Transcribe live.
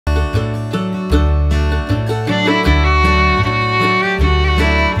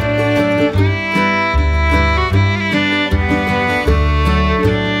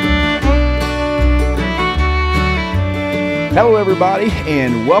Hello everybody,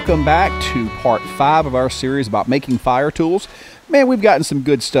 and welcome back to part 5 of our series about making fire tools. Man, we've gotten some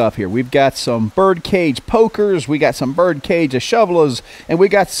good stuff here. We've got some bird cage pokers, we got some bird cage shovelers, and we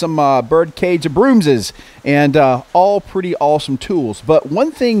got some bird cage broomses, and all pretty awesome tools. But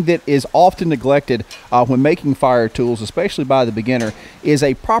one thing that is often neglected when making fire tools, especially by the beginner, is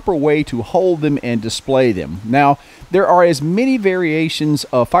a proper way to hold them and display them. Now, there are as many variations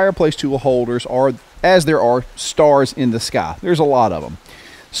of fireplace tool holders as there are stars in the sky. There's a lot of them.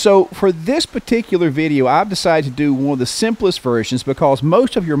 So for this particular video, I've decided to do one of the simplest versions because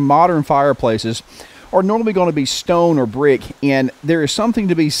most of your modern fireplaces are normally going to be stone or brick, and there is something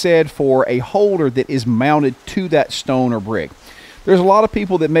to be said for a holder that is mounted to that stone or brick. There's a lot of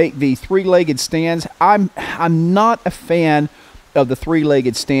people that make the three-legged stands. I'm not a fan of the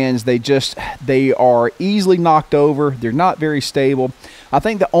three-legged stands. They are easily knocked over. They're not very stable. I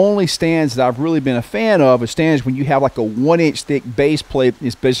think the only stands that I've really been a fan of are stands when you have like a 1-inch thick base plate.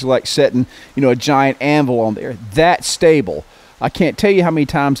 It's basically like setting, a giant anvil on there. That's stable. I can't tell you how many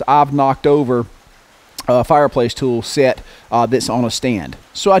times I've knocked over a fireplace tool set that's on a stand.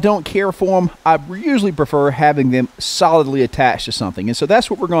 So I don't care for them. I usually prefer having them solidly attached to something. And so that's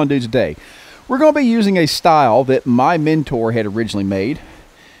what we're going to do today. We're going to be using a style that my mentor had originally made.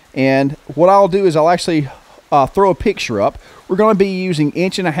 And what I'll do is I'll actually throw a picture up. We're going to be using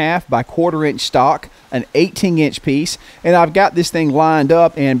 1.5" by 1/4" stock, an 18-inch piece, and I've got this thing lined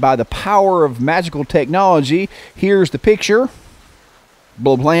up, and by the power of magical technology, here's the picture,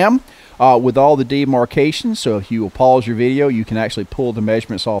 blam, with all the demarcations. So if you will pause your video, you can actually pull the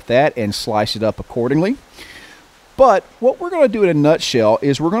measurements off that and slice it up accordingly. But what we're going to do in a nutshell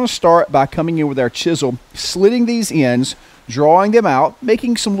is we're going to start by coming in with our chisel, slitting these ends, drawing them out,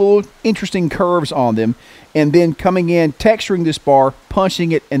 making some little interesting curves on them, and then coming in, texturing this bar,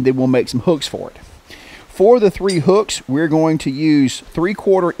 punching it, and then we'll make some hooks for it. For the 3 hooks, we're going to use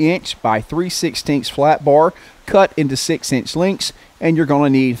 3/4 inch by 3/16 flat bar cut into 6-inch lengths, and you're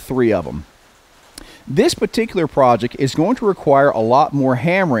going to need 3 of them. This particular project is going to require a lot more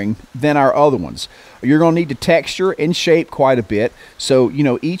hammering than our other ones. You're going to need to texture and shape quite a bit. So,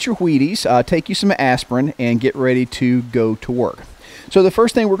 eat your Wheaties, take you some aspirin, and get ready to go to work. So the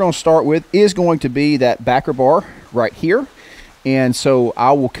first thing we're going to start with is going to be that backer bar right here. And so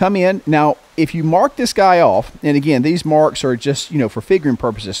I will come in. Now, if you mark this guy off, and again, these marks are just, for figuring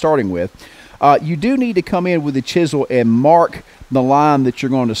purposes starting with, you do need to come in with the chisel and mark the line that you're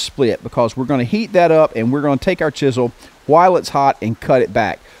going to split, because we're going to heat that up and we're going to take our chisel while it's hot and cut it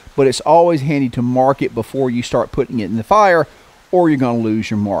back. But it's always handy to mark it before you start putting it in the fire, or you're going to lose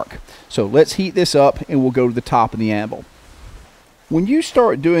your mark. So let's heat this up and we'll go to the top of the anvil. When you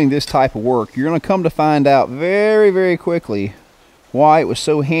start doing this type of work, you're going to come to find out very, very quickly why it was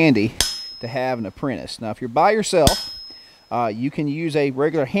so handy to have an apprentice. Now, if you're by yourself, you can use a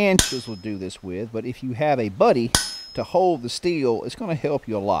regular hand chisel to do this with, but if you have a buddy to hold the steel, it's going to help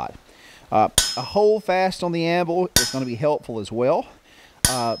you a lot. A hold fast on the anvil is going to be helpful as well,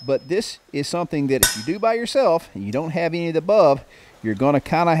 but this is something that if you do by yourself and you don't have any of the above, you're going to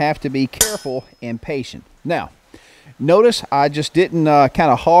kind of have to be careful and patient. Now, notice I just didn't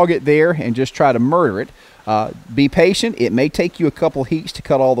kind of hog it there and just try to murder it. Be patient. It may take you a couple heats to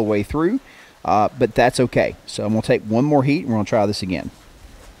cut all the way through, but that's okay. So I'm going to take one more heat and we're going to try this again.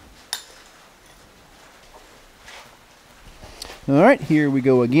 All right, here we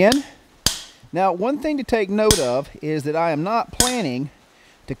go again. Now, one thing to take note of is that I am not planning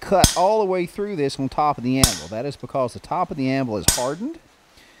to cut all the way through this on top of the anvil. That is because the top of the anvil is hardened,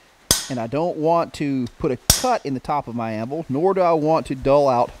 and I don't want to put a cut in the top of my anvil, nor do I want to dull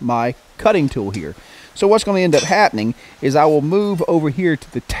out my cutting tool here. So what's going to end up happening is I will move over here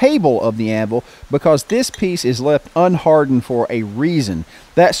to the table of the anvil, because this piece is left unhardened for a reason.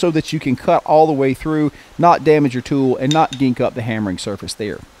 That's so that you can cut all the way through, not damage your tool, and not gink up the hammering surface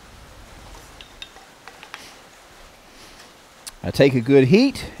there. I take a good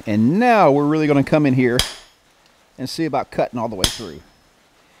heat, and now we're really going to come in here and see about cutting all the way through.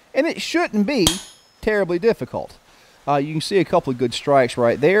 And it shouldn't be terribly difficult. You can see a couple of good strikes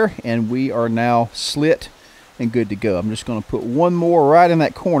right there, and we are now slit and good to go. I'm just going to put one more right in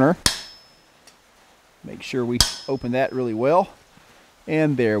that corner. Make sure we open that really well.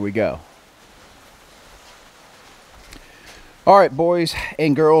 And there we go. All right, boys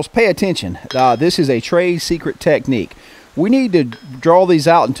and girls, pay attention. This is a trade secret technique. We need to draw these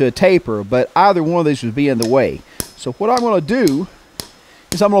out into a taper, but either one of these would be in the way. So what I'm going to do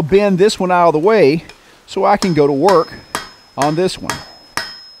is I'm going to bend this one out of the way so I can go to work on this one.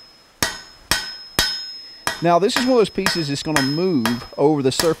 Now this is one of those pieces that's going to move over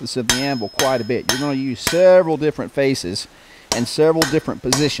the surface of the anvil quite a bit. You're going to use several different faces and several different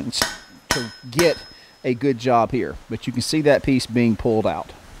positions to get a good job here. But you can see that piece being pulled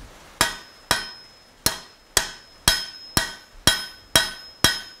out.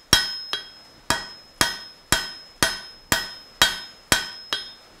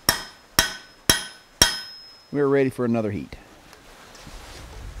 We're ready for another heat.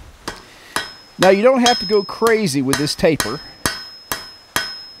 Now you don't have to go crazy with this taper.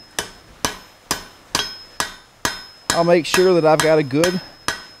 I'll make sure that I've got a good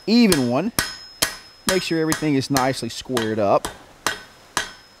even one. Make sure everything is nicely squared up.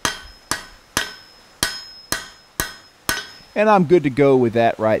 And I'm good to go with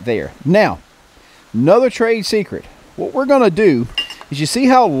that right there. Now, another trade secret. What we're going to do is, you see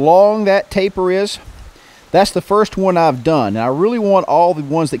how long that taper is? That's the first one I've done. And I really want all the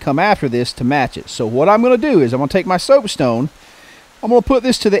ones that come after this to match it. So what I'm going to do is I'm going to take my soapstone. I'm going to put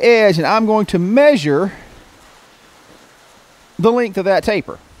this to the edge and I'm going to measure the length of that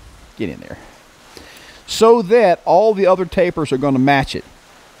taper. Get in there. So that all the other tapers are going to match it.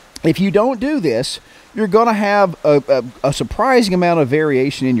 If you don't do this, you're going to have a surprising amount of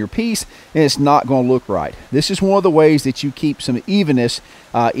variation in your piece, and it's not going to look right. This is one of the ways that you keep some evenness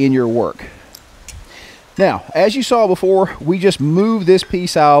in your work. Now, as you saw before, we just moved this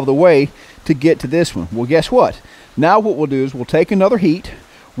piece out of the way to get to this one. Well, guess what? Now what we'll do is we'll take another heat,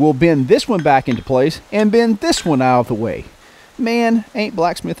 we'll bend this one back into place, and bend this one out of the way. Man, ain't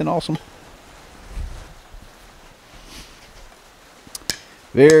blacksmithing awesome?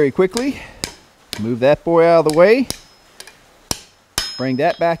 Very quickly, move that boy out of the way, bring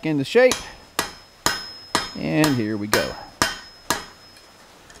that back into shape, and here we go.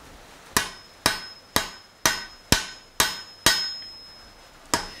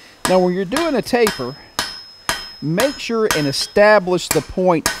 Now when you're doing a taper, make sure and establish the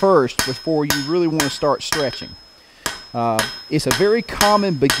point first before you really want to start stretching. It's a very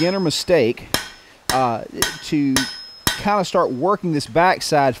common beginner mistake to kind of start working this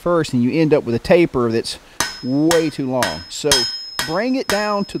backside first, and you end up with a taper that's way too long. So bring it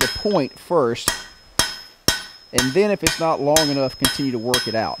down to the point first, and then if it's not long enough, continue to work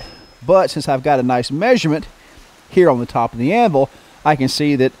it out. But since I've got a nice measurement here on the top of the anvil, I can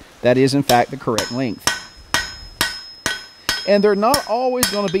see that that is in fact the correct length. And they're not always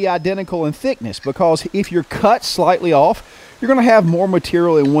going to be identical in thickness, because if you're cut slightly off, you're going to have more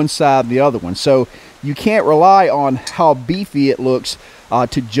material in one side than the other one. So you can't rely on how beefy it looks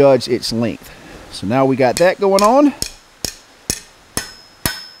to judge its length. So now we got that going on.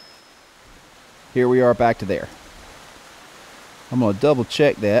 Here we are back to there. I'm going to double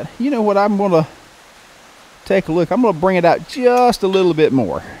check that. You know what, I'm going to take a look. I'm going to bring it out just a little bit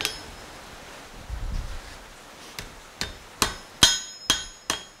more.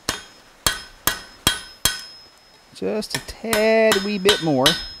 Just a tad wee bit more,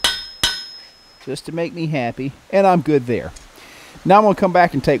 just to make me happy, and I'm good there. Now I'm going to come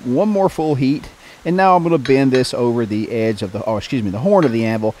back and take one more full heat, and now I'm going to bend this over the edge of the, the horn of the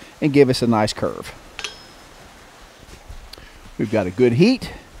anvil, and give us a nice curve. We've got a good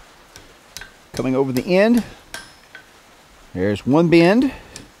heat coming over the end. There's one bend.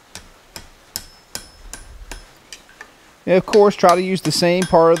 And of course, try to use the same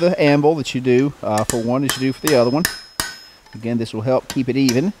part of the anvil that you do for one as you do for the other one. Again, this will help keep it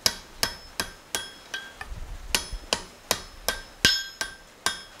even.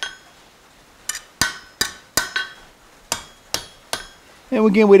 And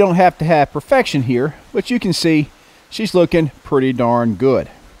again, we don't have to have perfection here, but you can see she's looking pretty darn good.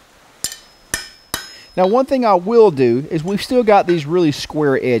 Now, one thing I will do is we've still got these really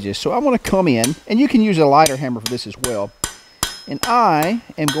square edges. So I'm going to come in, and you can use a lighter hammer for this as well. And I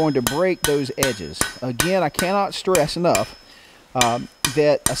am going to break those edges. Again, I cannot stress enough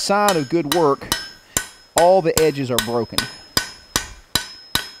that a sign of good work, all the edges are broken.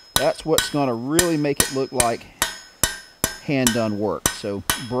 That's what's going to really make it look like hand-done work. So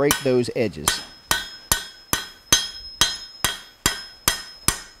break those edges.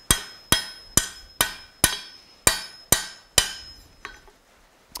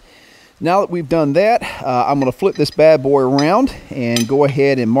 Now that we've done that, I'm going to flip this bad boy around and go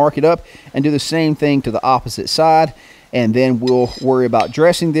ahead and mark it up and do the same thing to the opposite side, and then we'll worry about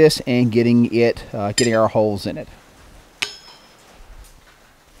dressing this and getting our holes in it.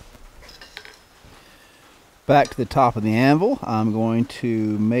 Back to the top of the anvil, I'm going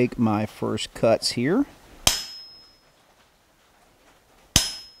to make my first cuts here.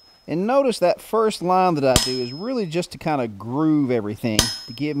 And notice that first line that I do is really just to kind of groove everything,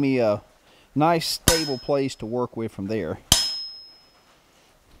 to give me a Nice stable place to work with from there.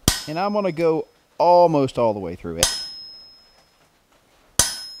 And I'm going to go almost all the way through it.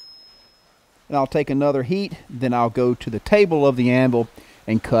 And I'll take another heat, then I'll go to the table of the anvil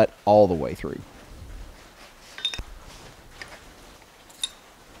and cut all the way through.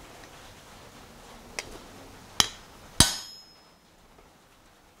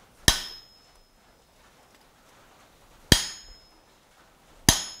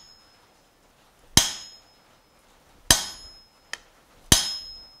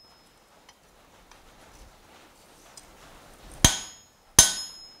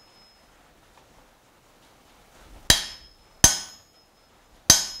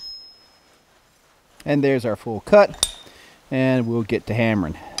 And there's our full cut, and we'll get to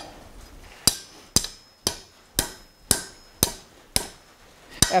hammering.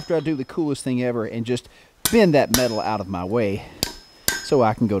 After I do the coolest thing ever and just bend that metal out of my way so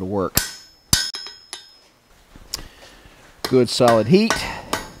I can go to work. Good solid heat.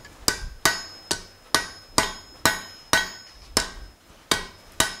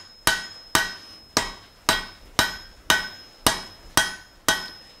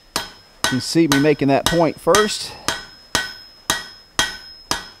 You can see me making that point first.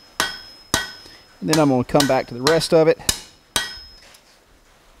 And then I'm going to come back to the rest of it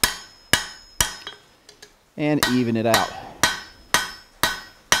and even it out.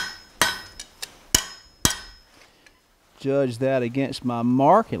 Judge that against my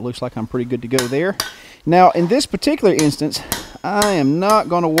mark. It looks like I'm pretty good to go there. Now, in this particular instance, I am not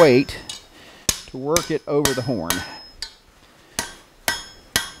going to wait to work it over the horn.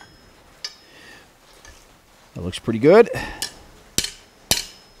 That looks pretty good.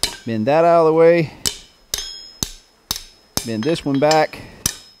 Bend that out of the way. Bend this one back.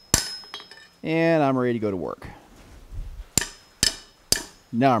 And I'm ready to go to work.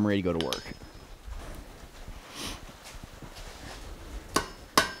 Now I'm ready to go to work.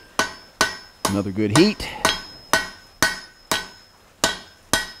 Another good heat.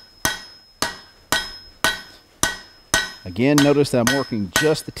 Again, notice that I'm working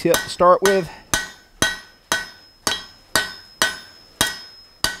just the tip to start with.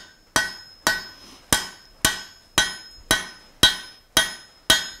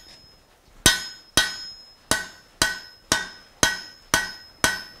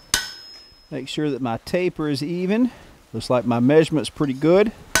 Make sure that my taper is even. Looks like my measurement's pretty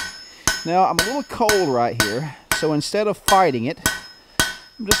good. Now I'm a little cold right here, so instead of fighting it,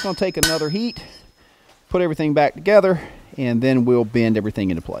 I'm just going to take another heat, put everything back together, and then we'll bend everything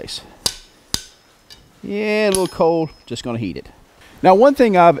into place. Yeah, a little cold, just going to heat it. Now, one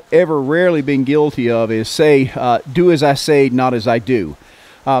thing I've ever rarely been guilty of is say, do as I say, not as I do.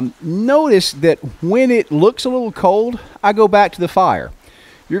 Notice that when it looks a little cold, I go back to the fire.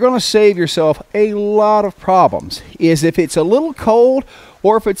 You're going to save yourself a lot of problems. Is if it's a little cold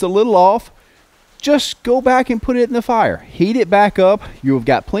or if it's a little off, just go back and put it in the fire. Heat it back up. You've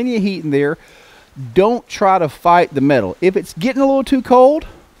got plenty of heat in there. Don't try to fight the metal. If it's getting a little too cold,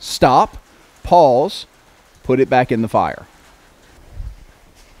 stop, pause, put it back in the fire.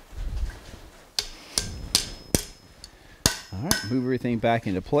 All right, move everything back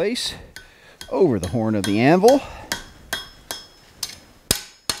into place over the horn of the anvil.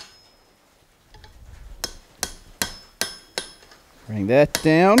 Bring that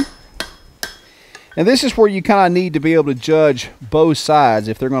down. And this is where you kind of need to be able to judge both sides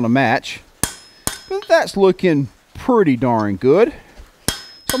if they're going to match. But that's looking pretty darn good.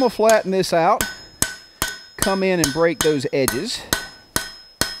 So I'm going to flatten this out. Come in and break those edges.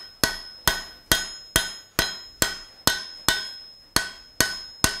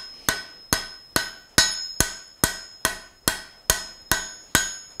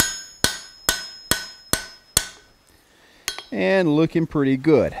 And looking pretty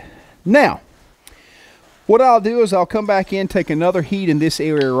good. Now, what I'll do is I'll come back in, take another heat in this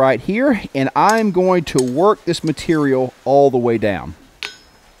area right here, and I'm going to work this material all the way down.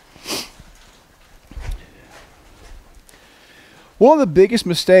 One of the biggest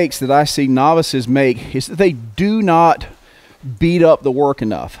mistakes that I see novices make is that they do not beat up the work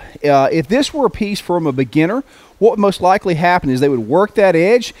enough. If this were a piece from a beginner, what would most likely happen is they would work that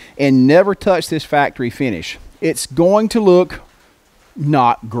edge and never touch this factory finish. It's going to look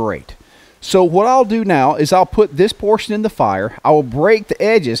not great. So what I'll do now is I'll put this portion in the fire. I will break the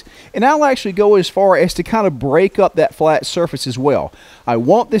edges, and I'll actually go as far as to kind of break up that flat surface as well. I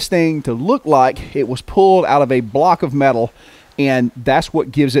want this thing to look like it was pulled out of a block of metal, and that's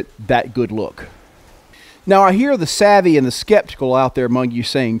what gives it that good look. Now, I hear the savvy and the skeptical out there among you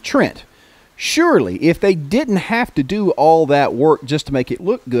saying, Trent, Surely, if they didn't have to do all that work just to make it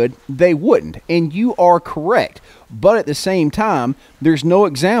look good, they wouldn't. And you are correct. But at the same time, there's no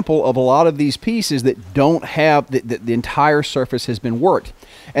example of a lot of these pieces that don't have the entire surface has been worked.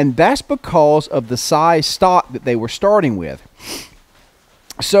 And that's because of the size stock that they were starting with.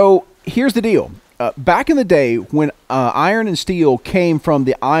 So here's the deal. Back in the day when iron and steel came from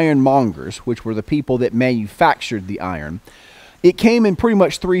the ironmongers, which were the people that manufactured the iron, it came in pretty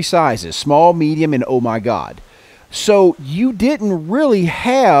much 3 sizes: small, medium, and oh my God. So you didn't really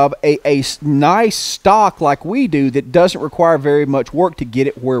have a nice stock like we do that doesn't require very much work to get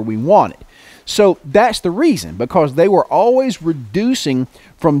it where we want it. So that's the reason, because they were always reducing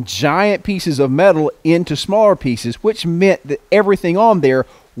from giant pieces of metal into smaller pieces, which meant that everything on there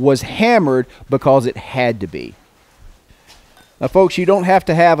was hammered because it had to be. Now folks, you don't have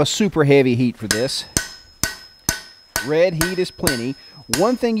to have a super heavy heat for this. Red heat is plenty.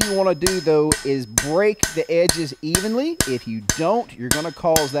 One thing you want to do though is break the edges evenly. If you don't, you're going to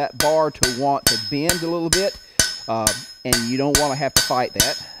cause that bar to want to bend a little bit, and you don't want to have to fight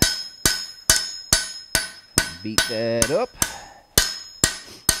that. Beat that up.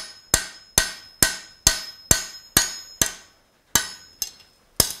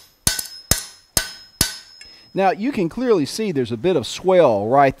 Now you can clearly see there's a bit of swell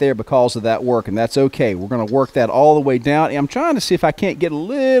right there because of that work, and that's okay. We're going to work that all the way down, and I'm trying to see if I can't get a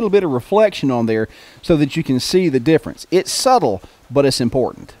little bit of reflection on there so that you can see the difference. It's subtle, but it's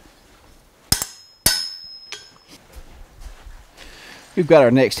important. We've got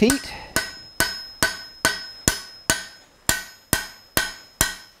our next heat.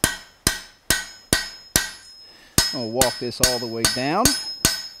 I'll walk this all the way down.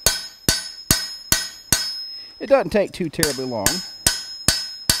 It doesn't take too terribly long.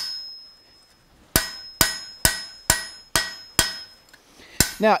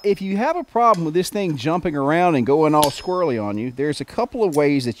 Now, if you have a problem with this thing jumping around and going all squirrely on you, there's a couple of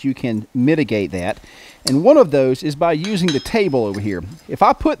ways that you can mitigate that. And one of those is by using the table over here. If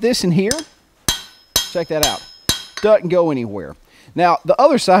I put this in here, check that out. Doesn't go anywhere. Now, the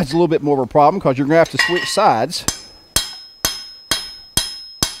other side's a little bit more of a problem because you're going to have to switch sides.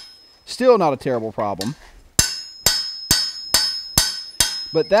 Still not a terrible problem.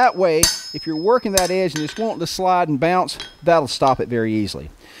 But that way, if you're working that edge and it's wanting to slide and bounce, that'll stop it very easily.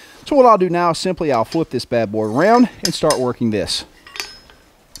 So what I'll do now is simply I'll flip this bad boy around and start working this.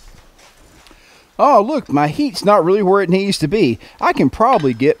 Oh, look, my heat's not really where it needs to be. I can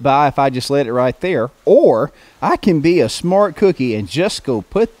probably get by if I just let it right there. Or I can be a smart cookie and just go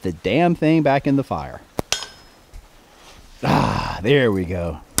put the damn thing back in the fire. Ah, there we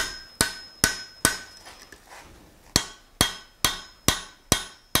go.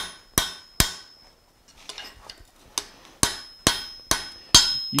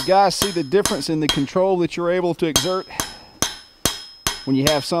 You guys see the difference in the control that you're able to exert when you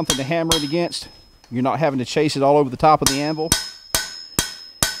have something to hammer it against? You're not having to chase it all over the top of the anvil.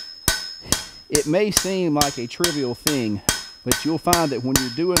 It may seem like a trivial thing, but you'll find that when you're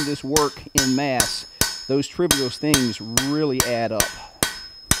doing this work in mass, those trivial things really add up.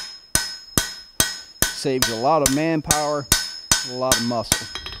 Saves you a lot of manpower, a lot of muscle.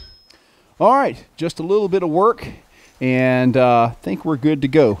 All right, just a little bit of work. And I think we're good to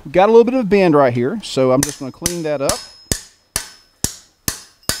go. Got a little bit of a bend right here, so I'm just going to clean that up.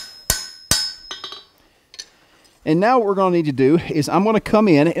 And now what we're going to need to do is I'm going to come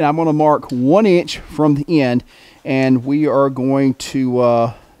in and I'm going to mark 1 inch from the end, and we are going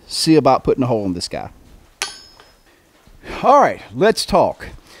to see about putting a hole in this guy. All right, let's talk.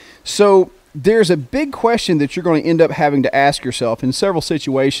 So there's a big question that you're going to end up having to ask yourself in several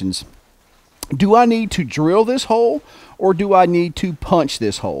situations. Do I need to drill this hole or do I need to punch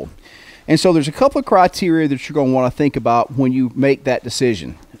this hole? And so there's a couple of criteria that you're going to want to think about when you make that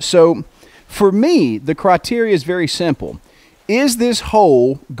decision. So for me, the criteria is very simple. Is this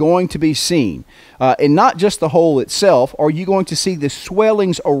hole going to be seen? And not just the hole itself. Are you going to see the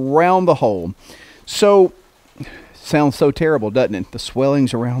swellings around the hole? So, sounds so terrible, doesn't it? The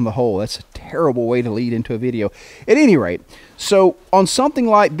swellings around the hole. That's a terrible way to lead into a video. At any rate, so on something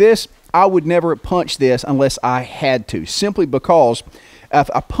like this, I would never punch this unless I had to, simply because if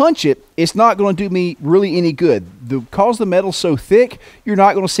I punch it, it's not going to do me really any good. Because the metal's so thick, you're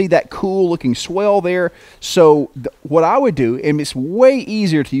not going to see that cool looking swell there. So what I would do, and it's way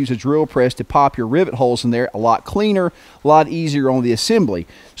easier to use a drill press to pop your rivet holes in there, a lot cleaner, a lot easier on the assembly.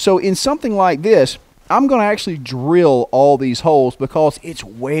 So in something like this, I'm going to actually drill all these holes because it's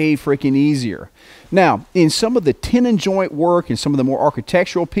way freaking easier. Now, in some of the tenon joint work and some of the more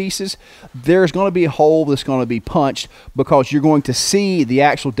architectural pieces, there's going to be a hole that's going to be punched because you're going to see the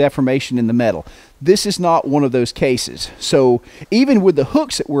actual deformation in the metal. This is not one of those cases. So even with the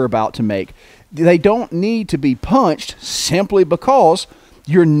hooks that we're about to make, they don't need to be punched simply because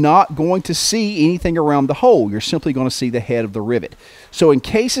you're not going to see anything around the hole. You're simply going to see the head of the rivet. So in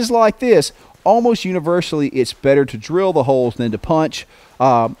cases like this, almost universally, it's better to drill the holes than to punch.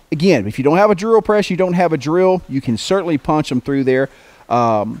 Again, if you don't have a drill press, you don't have a drill, you can certainly punch them through there.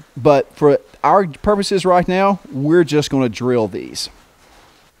 But for our purposes right now, we're just going to drill these.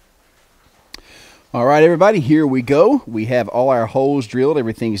 All right, everybody, here we go. We have all our holes drilled.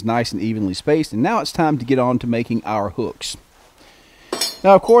 Everything's nice and evenly spaced. And now it's time to get on to making our hooks.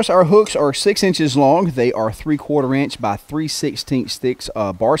 Now, of course, our hooks are 6 inches long. They are 3/4 inch by 3/16 thick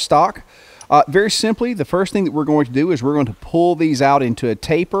bar stock. Very simply, the first thing that we're going to do is we're going to pull these out into a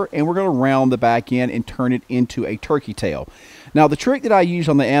taper, and we're going to round the back end and turn it into a turkey tail. Now, the trick that I used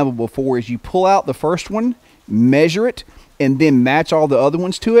on the anvil before is you pull out the first one, measure it, and then match all the other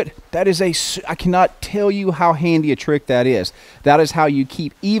ones to it. That is I cannot tell you how handy a trick that is. That is how you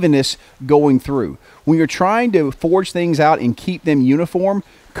keep evenness going through. When you're trying to forge things out and keep them uniform,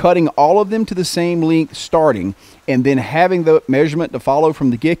 cutting all of them to the same length starting, and then having the measurement to follow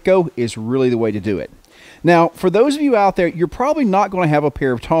from the get-go is really the way to do it. Now, for those of you out there, you're probably not going to have a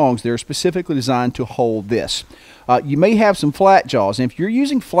pair of tongs that are specifically designed to hold this. You may have some flat jaws, and if you're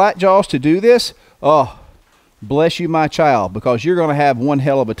using flat jaws to do this, oh, bless you, my child, because you're going to have one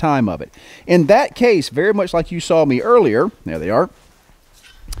hell of a time of it. In that case, very much like you saw me earlier, there they are,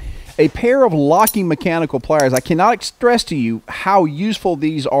 a pair of locking mechanical pliers. I cannot stress to you how useful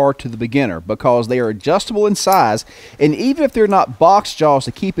these are to the beginner because they are adjustable in size, and even if they're not box jaws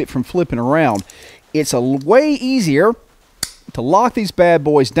to keep it from flipping around, it's a way easier to lock these bad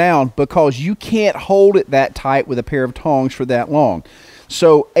boys down because you can't hold it that tight with a pair of tongs for that long.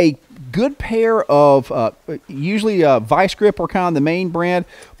 So a good pair of, usually Vice Grip are kind of the main brand,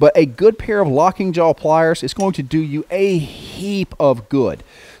 but a good pair of locking jaw pliers is going to do you a heap of good.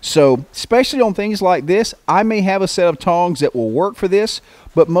 So especially on things like this, I may have a set of tongs that will work for this,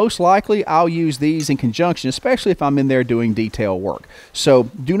 but most likely I'll use these in conjunction, especially if I'm in there doing detail work. So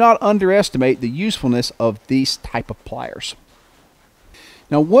do not underestimate the usefulness of these type of pliers.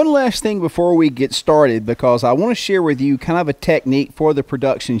 Now, one last thing before we get started, because I want to share with you kind of a technique for the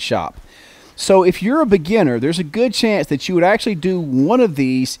production shop. So if you're a beginner, there's a good chance that you would actually do one of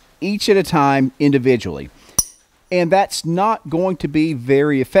these each at a time individually. And that's not going to be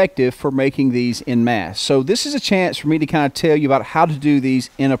very effective for making these in mass. So this is a chance for me to kind of tell you about how to do these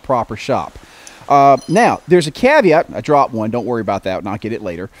in a proper shop. Now, there's a caveat. I dropped one. Don't worry about that, and I'll get it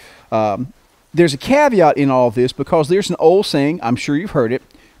later. There's a caveat in all of this because there's an old saying, I'm sure you've heard it,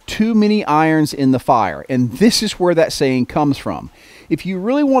 too many irons in the fire. And this is where that saying comes from. If you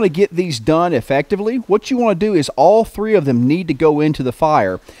really want to get these done effectively, what you want to do is all three of them need to go into the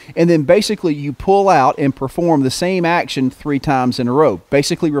fire. And then basically you pull out and perform the same action 3 times in a row,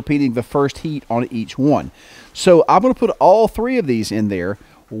 basically repeating the first heat on each one. So I'm going to put all 3 of these in there,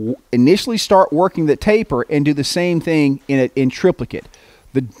 initially start working the taper, and do the same thing in triplicate.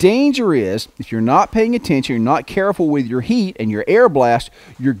 The danger is, if you're not paying attention, you're not careful with your heat and your air blast,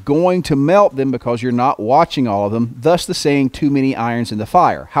 you're going to melt them because you're not watching all of them, thus the saying, too many irons in the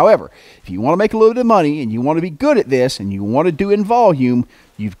fire. However, if you want to make a little bit of money and you want to be good at this and you want to do it in volume,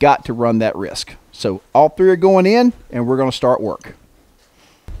 you've got to run that risk. So all 3 are going in, and we're going to start work.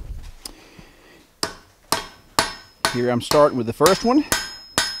 Here I'm starting with the first one.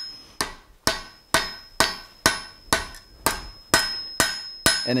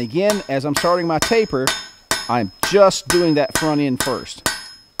 And again, as I'm starting my taper, I'm just doing that front end first.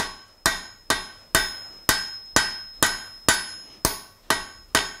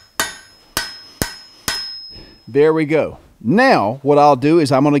 There we go. Now, what I'll do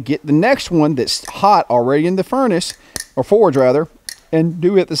is I'm going to get the next one that's hot already in the furnace, or forge rather, and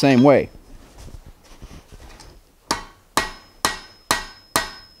do it the same way.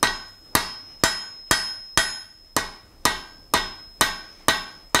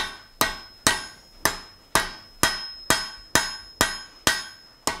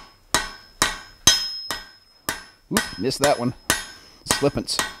 Oop, missed that one.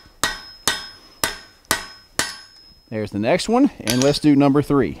 Slippance. There's the next one, and let's do number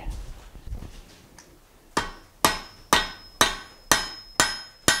 3.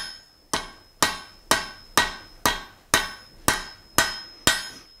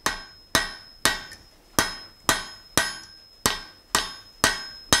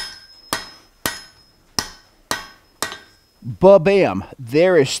 Ba-bam.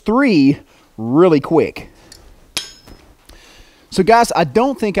 There is 3 really quick. So guys, I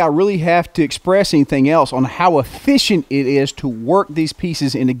don't think I really have to express anything else on how efficient it is to work these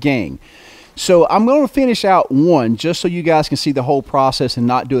pieces in a gang. So I'm going to finish out one just so you guys can see the whole process and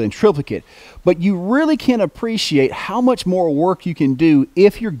not do it in triplicate. But you really can appreciate how much more work you can do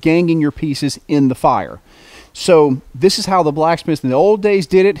if you're ganging your pieces in the fire. So this is how the blacksmiths in the old days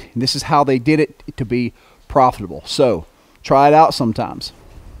did it, and this is how they did it to be profitable. So try it out sometimes.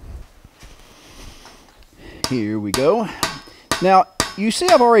 Here we go. Now you see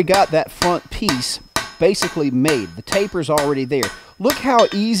I've already got that front piece basically made. The taper's already there. Look how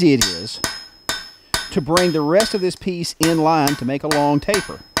easy it is to bring the rest of this piece in line to make a long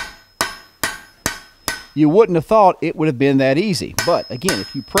taper. You wouldn't have thought it would have been that easy. But again,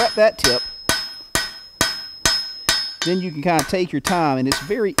 if you prep that tip, then you can kind of take your time, and it's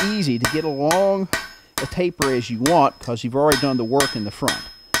very easy to get along a taper as you want because you've already done the work in the front.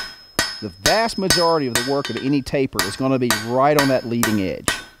 The vast majority of the work of any taper is going to be right on that leading edge.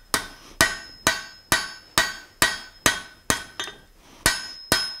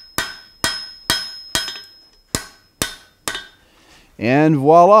 And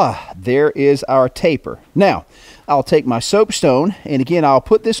voila, there is our taper. Now, I'll take my soapstone, and again, I'll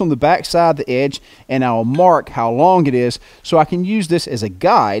put this on the back side of the edge, and I'll mark how long it is so I can use this as a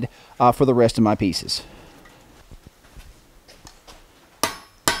guide for the rest of my pieces.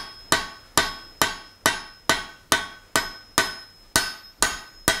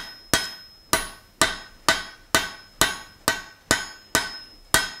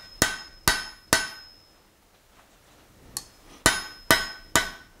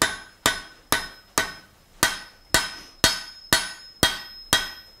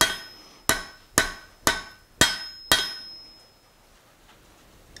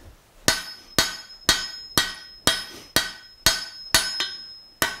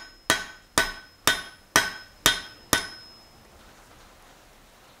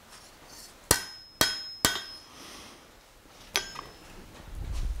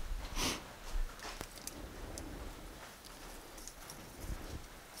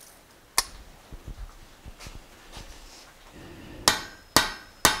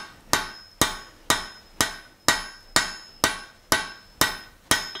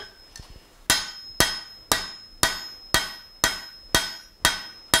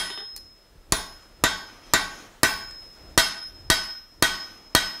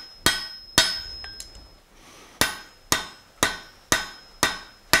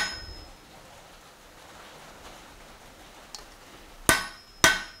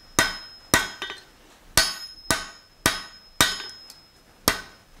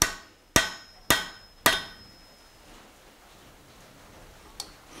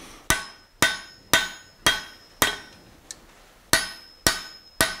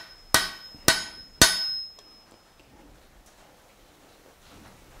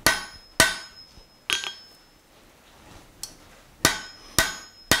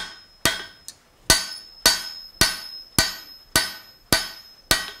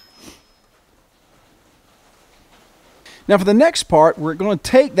 Now for the next part, we're going to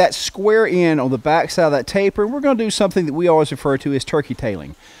take that square end on the back side of that taper, and we're going to do something that we always refer to as turkey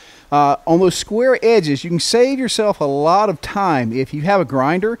tailing. On those square edges, you can save yourself a lot of time if you have a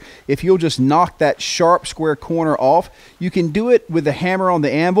grinder. If you'll just knock that sharp square corner off, you can do it with the hammer on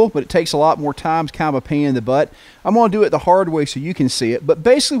the anvil, but it takes a lot more time. It's kind of a pain in the butt. I'm going to do it the hard way so you can see it. But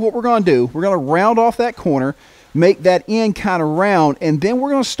basically what we're going to do, we're going to round off that corner, make that end kind of round, and then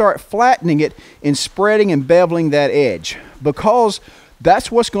we're going to start flattening it and spreading and beveling that edge, because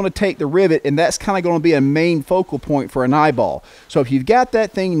that's what's going to take the rivet, and that's kind of going to be a main focal point for an eyeball. So if you've got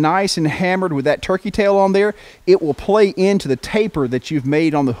that thing nice and hammered with that turkey tail on there, it will play into the taper that you've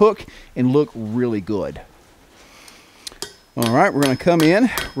made on the hook and look really good. All right, we're going to come in,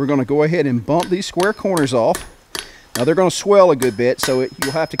 we're going to go ahead and bump these square corners off. Now they're going to swell a good bit, so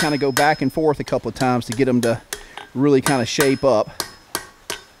you'll have to kind of go back and forth a couple of times to get them to really kind of shape up.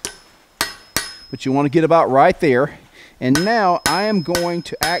 But you want to get about right there. And now I am going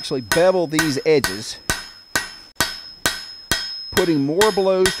to actually bevel these edges, putting more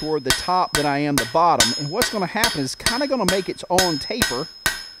blows toward the top than I am the bottom. And what's going to happen is kind of going to make its own taper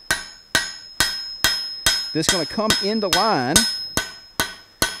that's going to come into line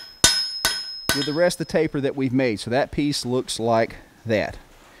with the rest of the taper that we've made. So that piece looks like that.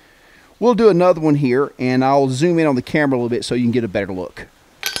 We'll do another one here, and I'll zoom in on the camera a little bit so you can get a better look.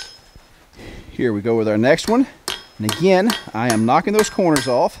 Here we go with our next one. And again, I am knocking those corners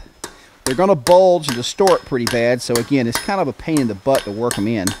off. They're going to bulge and distort pretty bad, so again, it's kind of a pain in the butt to work them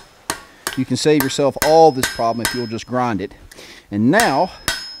in. You can save yourself all this problem if you'll just grind it. And now,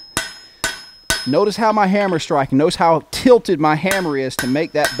 notice how my hammer is striking. Notice how tilted my hammer is to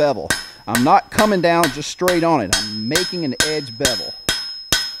make that bevel. I'm not coming down just straight on it. I'm making an edge bevel.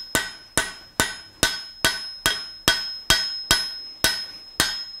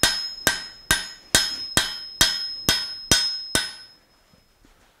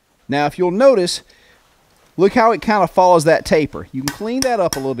 Now, if you'll notice, look how it kind of follows that taper. You can clean that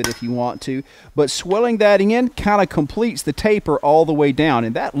up a little bit if you want to, but swelling that in kind of completes the taper all the way down,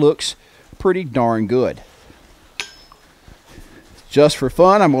 and that looks pretty darn good. Just for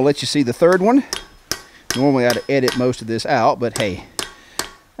fun, I'm going to let you see the third one. Normally I'd edit most of this out, but hey,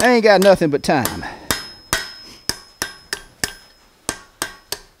 I ain't got nothing but time.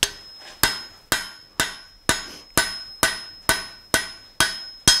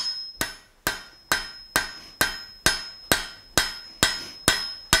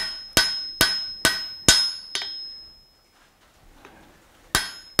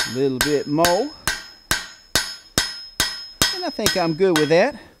 A little bit more. And I think I'm good with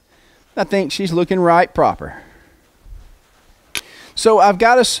that. I think she's looking right proper. So I've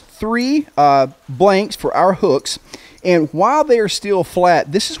got us 3 blanks for our hooks. And while they are still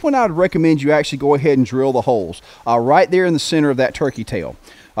flat, this is when I'd recommend you actually go ahead and drill the holes right there in the center of that turkey tail.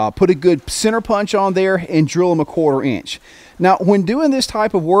 Put a good center punch on there and drill them 1/4 inch. Now, when doing this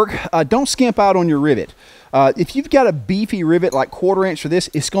type of work, don't skimp out on your rivet. If you've got a beefy rivet like 1/4 inch for this,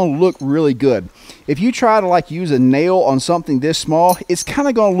 it's going to look really good. If you try to like use a nail on something this small, it's kind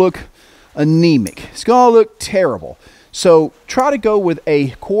of going to look anemic. It's going to look terrible. So try to go with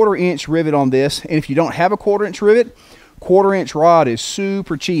a 1/4 inch rivet on this. And if you don't have a 1/4 inch rivet, 1/4 inch rod is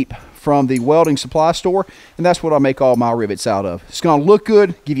super cheap from the welding supply store, and that's what I make all my rivets out of. It's going to look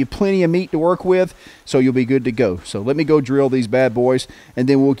good, give you plenty of meat to work with, so you'll be good to go. So let me go drill these bad boys, and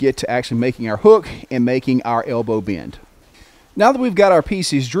then we'll get to actually making our hook and making our elbow bend. Now that we've got our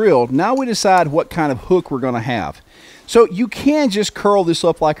pieces drilled, now we decide what kind of hook we're going to have. So you can just curl this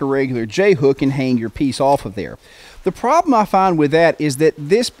up like a regular J-hook and hang your piece off of there. The problem I find with that is that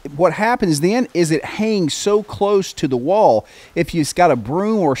what happens then is it hangs so close to the wall. If you've got a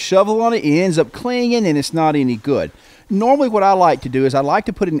broom or shovel on it, it ends up clinging and it's not any good. Normally what I like to do is I like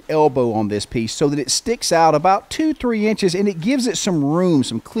to put an elbow on this piece so that it sticks out about 2-3 inches and it gives it some room,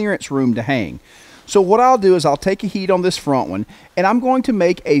 some clearance room to hang. So what I'll do is I'll take a heat on this front one and I'm going to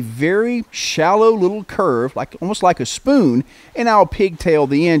make a very shallow little curve, almost like a spoon, and I'll pigtail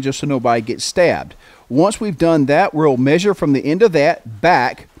the end just so nobody gets stabbed. Once we've done that, we'll measure from the end of that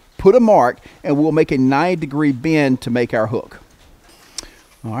back, put a mark, and we'll make a 90-degree bend to make our hook.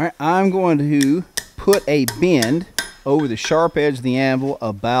 All right, I'm going to put a bend over the sharp edge of the anvil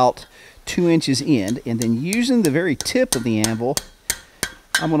about 2 inches in, and then using the very tip of the anvil,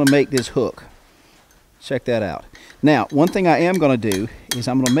 I'm going to make this hook. Check that out. Now, one thing I am going to do is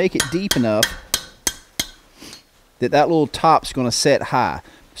I'm going to make it deep enough that little top's going to set high.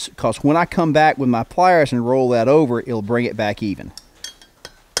 Because when I come back with my pliers and roll that over, it'll bring it back even.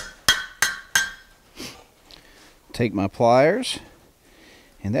 Take my pliers,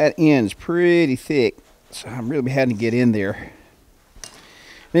 and that end's pretty thick, so I'm really having to get in there.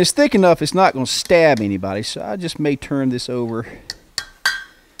 And it's thick enough it's not going to stab anybody, so I just may turn this over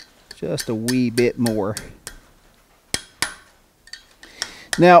just a wee bit more.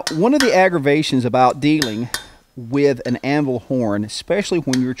 Now, one of the aggravations about dealing with an anvil horn, especially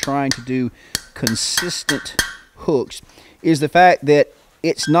when you're trying to do consistent hooks, is the fact that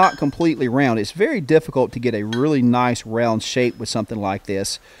it's not completely round. It's very difficult to get a really nice round shape with something like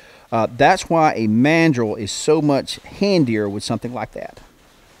this. That's why a mandrel is so much handier with something like that.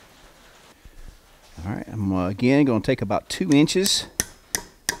 All right, I'm again going to take about 2 inches,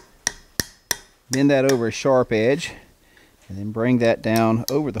 bend that over a sharp edge, and then bring that down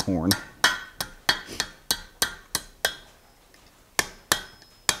over the horn.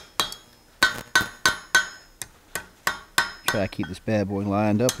 Try to keep this bad boy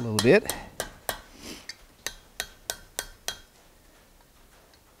lined up a little bit.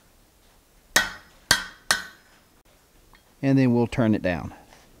 And then we'll turn it down.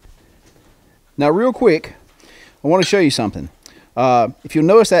 Now real quick, I want to show you something. If you'll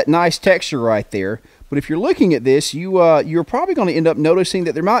notice that nice texture right there, but if you're looking at this, you're probably going to end up noticing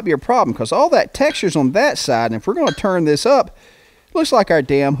that there might be a problem because all that texture's on that side, and if we're going to turn this up, it looks like our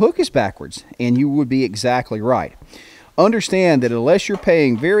damn hook is backwards, and you would be exactly right. Understand that unless you're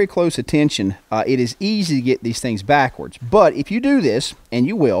paying very close attention, it is easy to get these things backwards. But if you do this, and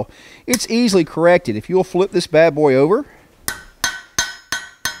you will, it's easily corrected. If you'll flip this bad boy over,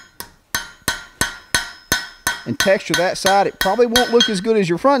 and texture that side. It probably won't look as good as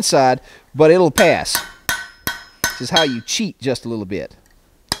your front side, but it'll pass. This is how you cheat just a little bit.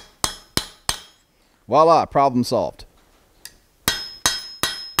 Voila, problem solved.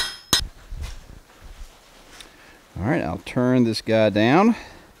 All right, I'll turn this guy down.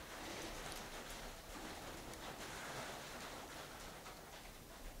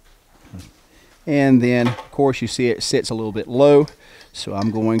 And then, of course, you see it sits a little bit low. So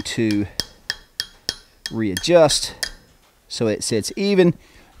I'm going to readjust so it sits even,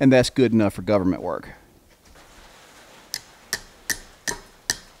 and that's good enough for government work.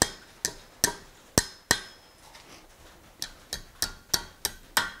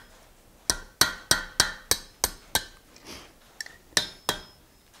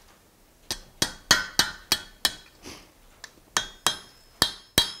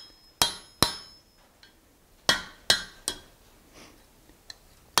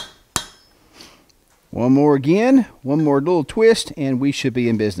 One more again, one more little twist, and we should be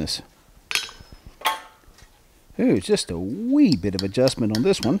in business. Ooh, just a wee bit of adjustment on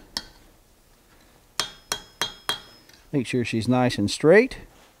this one. Make sure she's nice and straight.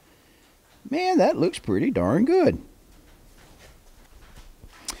 Man, that looks pretty darn good.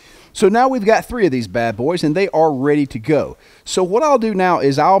 So now we've got 3 of these bad boys, and they are ready to go. So what I'll do now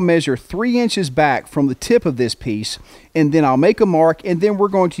is I'll measure 3 inches back from the tip of this piece, and then I'll make a mark, and then we're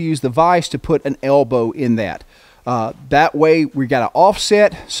going to use the vise to put an elbow in that. That way we got an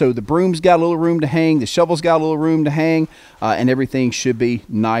offset, so the broom's got a little room to hang, the shovel's got a little room to hang, and everything should be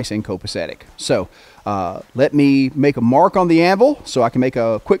nice and copacetic. So let me make a mark on the anvil so I can make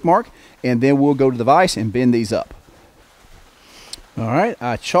a quick mark, and then we'll go to the vise and bend these up. All right,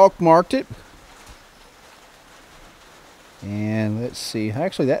 I chalk marked it. And let's see,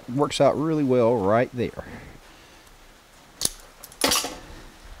 actually that works out really well right there.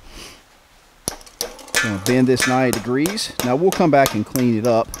 I'm gonna bend this 90 degrees. Now we'll come back and clean it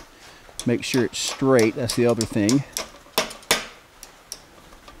up. Make sure it's straight, that's the other thing.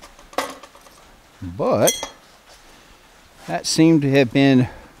 But that seemed to have been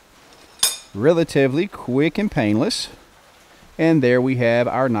relatively quick and painless. And there we have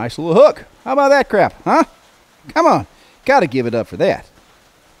our nice little hook. How about that crap, huh? Come on, gotta give it up for that.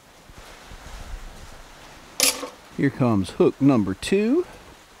 Here comes hook number 2.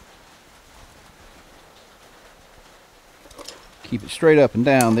 Keep it straight up and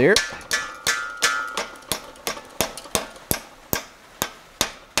down there.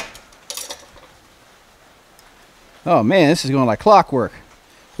 Oh man, this is going like clockwork.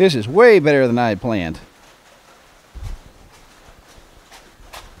 This is way better than I had planned.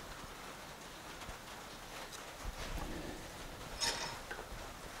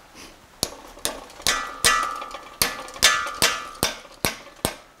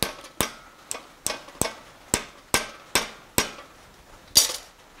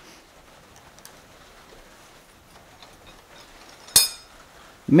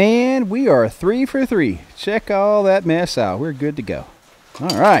 Man, we are 3 for 3. Check all that mess out. We're good to go.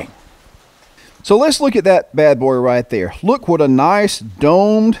 All right. So let's look at that bad boy right there. Look what a nice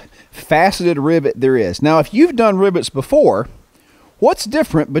domed, faceted rivet there is. Now, if you've done rivets before, what's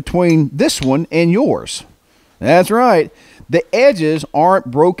different between this one and yours? That's right. The edges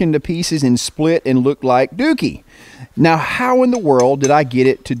aren't broken to pieces and split and look like dookie. Now, how in the world did I get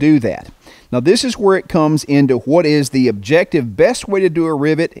it to do that? Now, this is where it comes into what is the objective best way to do a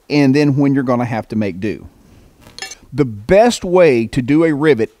rivet and then when you're going to have to make do. The best way to do a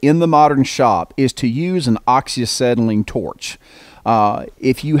rivet in the modern shop is to use an oxyacetylene torch.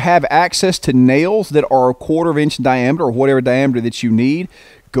 If you have access to nails that are 1/4 inch diameter or whatever diameter that you need,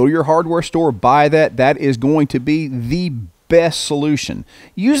 go to your hardware store, buy that. That is going to be the best solution.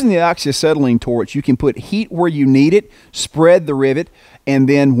 Using the oxyacetylene torch, you can put heat where you need it, spread the rivet, and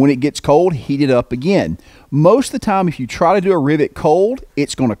then when it gets cold, heat it up again. Most of the time, if you try to do a rivet cold,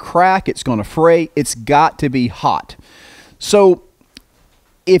 it's going to crack, it's going to fray, it's got to be hot. So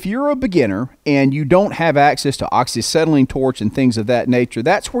if you're a beginner and you don't have access to oxyacetylene torch and things of that nature,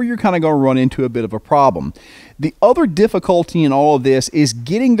 that's where you're kind of going to run into a bit of a problem. The other difficulty in all of this is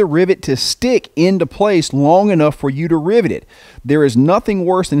getting the rivet to stick into place long enough for you to rivet it. There is nothing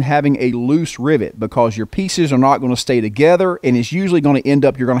worse than having a loose rivet because your pieces are not going to stay together, and it's usually going to end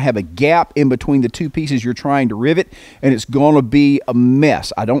up, you're going to have a gap in between the 2 pieces you're trying to rivet, and it's going to be a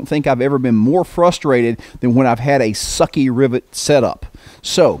mess. I don't think I've ever been more frustrated than when I've had a sucky rivet setup.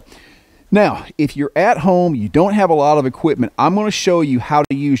 So now, if you're at home, you don't have a lot of equipment, I'm going to show you how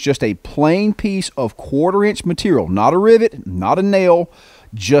to use just a plain piece of 1/4 inch material, not a rivet, not a nail,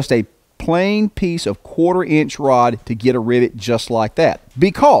 just a plain piece of 1/4-inch rod to get a rivet just like that.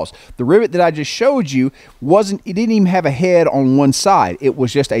 Because the rivet that I just showed you it didn't even have a head on one side. It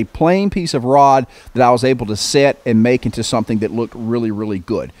was just a plain piece of rod that I was able to set and make into something that looked really, really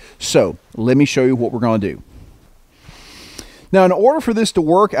good. So let me show you what we're going to do. Now, in order for this to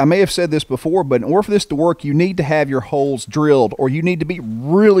work, I may have said this before, but in order for this to work, you need to have your holes drilled, or you need to be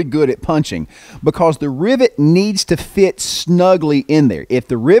really good at punching, because the rivet needs to fit snugly in there. If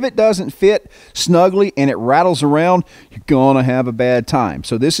the rivet doesn't fit snugly and it rattles around, you're going to have a bad time.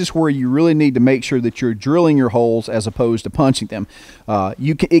 So this is where you really need to make sure that you're drilling your holes as opposed to punching them.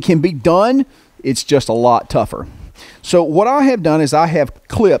 It can be done, it's just a lot tougher. So what I have done is I have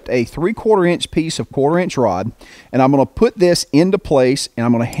clipped a 3/4-inch piece of 1/4-inch rod, and I'm going to put this into place, and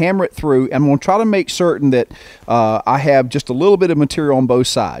I'm going to hammer it through. I'm going to try to make certain that I have just a little bit of material on both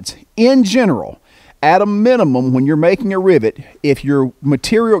sides. In general, at a minimum, when you're making a rivet, if your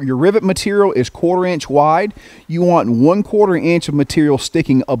rivet material is 1/4-inch wide, you want 1/4 inch of material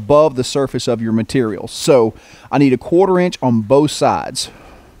sticking above the surface of your material. So I need a 1/4 inch on both sides.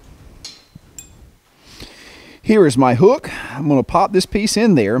 Here is my hook. I'm going to pop this piece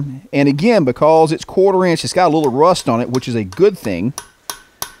in there, and again, because it's 1/4 inch, it's got a little rust on it, which is a good thing.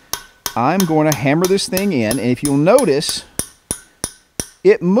 I'm going to hammer this thing in, and if you'll notice,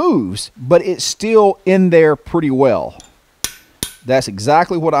 it moves, but it's still in there pretty well. That's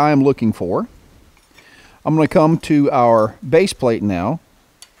exactly what I am looking for. I'm going to come to our base plate now.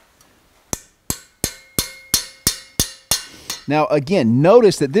 Now again,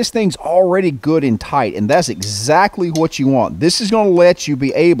 notice that this thing's already good and tight, and that's exactly what you want. This is going to let you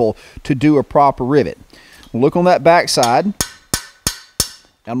be able to do a proper rivet. Look on that back side.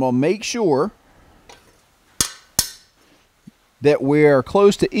 I'm going to make sure that we're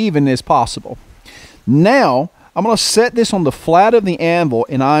close to even as possible. Now, I'm going to set this on the flat of the anvil,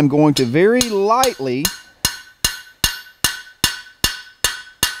 and I'm going to very lightly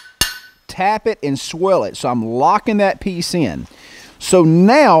tap it and swell it. So I'm locking that piece in. So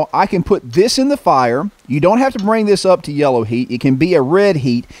now I can put this in the fire. You don't have to bring this up to yellow heat. It can be a red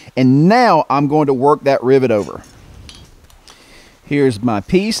heat. And now I'm going to work that rivet over. Here's my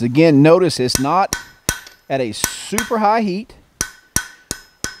piece. Again, notice it's not at a super high heat,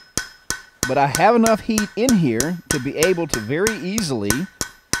 but I have enough heat in here to be able to very easily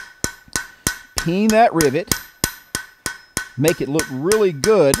peen that rivet, make it look really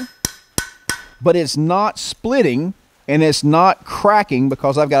good, but it's not splitting and it's not cracking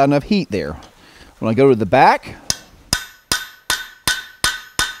because I've got enough heat there. When I go to the back,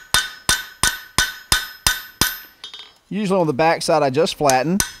 usually on the back side I just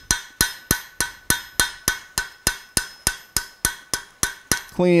flatten.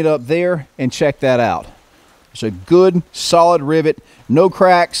 Clean it up there and check that out. It's a good solid rivet, no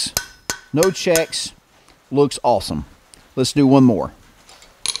cracks, no checks, looks awesome. Let's do one more.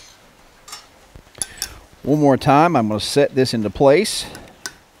 One more time, I'm going to set this into place.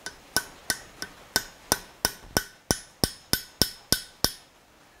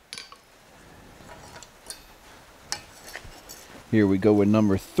 Here we go with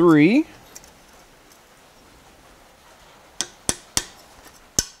number 3.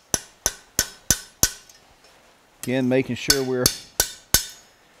 Again, making sure we're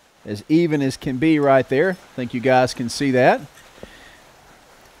as even as can be right there. I think you guys can see that.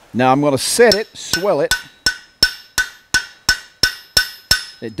 Now I'm going to set it, swell it.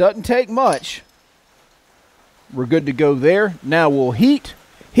 It doesn't take much. We're good to go there. Now we'll heat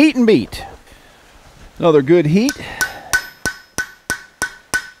and beat. Another good heat.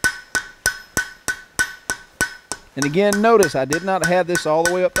 And again, notice I did not have this all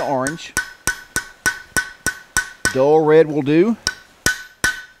the way up to orange. Dull red will do.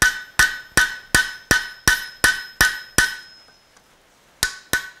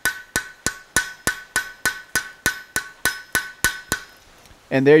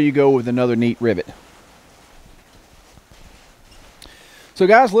 And there you go with another neat rivet. So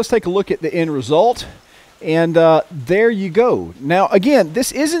guys, let's take a look at the end result. And there you go. Now again,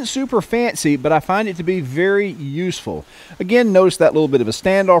 this isn't super fancy, but I find it to be very useful. Again, notice that little bit of a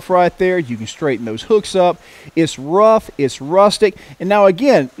standoff right there. You can straighten those hooks up. It's rough, it's rustic. And now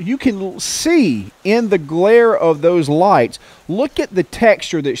again, you can see in the glare of those lights, look at the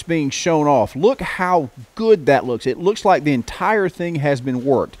texture that's being shown off. Look how good that looks. It looks like the entire thing has been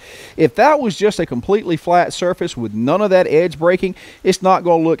worked. If that was just a completely flat surface with none of that edge breaking, it's not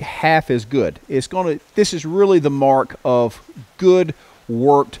going to look half as good. This is really the mark of good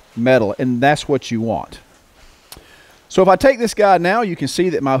worked metal, and that's what you want. So if I take this guy now, you can see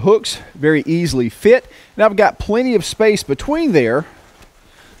that my hooks very easily fit, and I've got plenty of space between there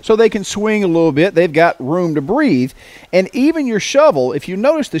so they can swing a little bit. They've got room to breathe. And even your shovel, if you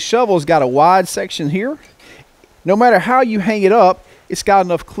notice the shovel's got a wide section here, no matter how you hang it up, it's got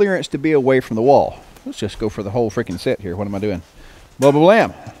enough clearance to be away from the wall. Let's just go for the whole freaking set here. What am I doing? Blah, blah,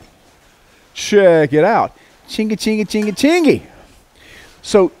 blam. Check it out. Chingy, chingy, chingy, chingy.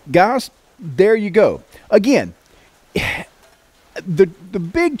 So, guys, there you go. Again, the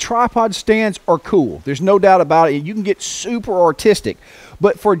big tripod stands are cool. There's no doubt about it. You can get super artistic.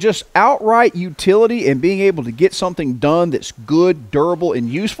 But for just outright utility and being able to get something done that's good, durable, and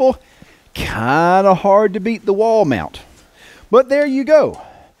useful, kind of hard to beat the wall mount. But there you go.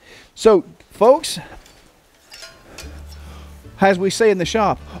 So, folks, as we say in the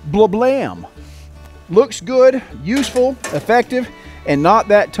shop, blah blam. Looks good, useful, effective, and not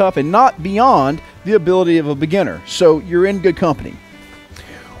that tough, and not beyond the ability of a beginner. So you're in good company.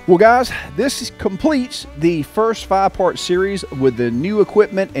 Well, guys, this completes the first 5-part series with the new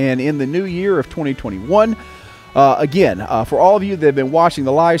equipment and in the new year of 2021. Again, for all of you that have been watching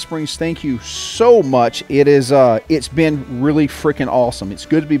the live springs, thank you so much. It's been really freaking awesome. It's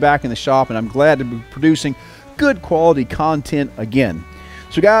good to be back in the shop, and I'm glad to be producing good quality content again.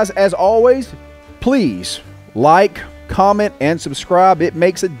 So guys, as always, please like, comment, and subscribe. It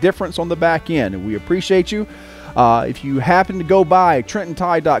makes a difference on the back end, and we appreciate you. If you happen to go by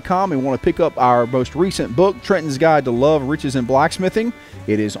TrentonTie.com and want to pick up our most recent book, Trenton's Guide to Love, Riches, and Blacksmithing,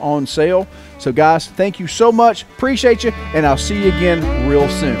 it is on sale. So guys, thank you so much. Appreciate you, and I'll see you again real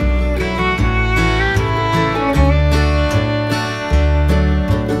soon.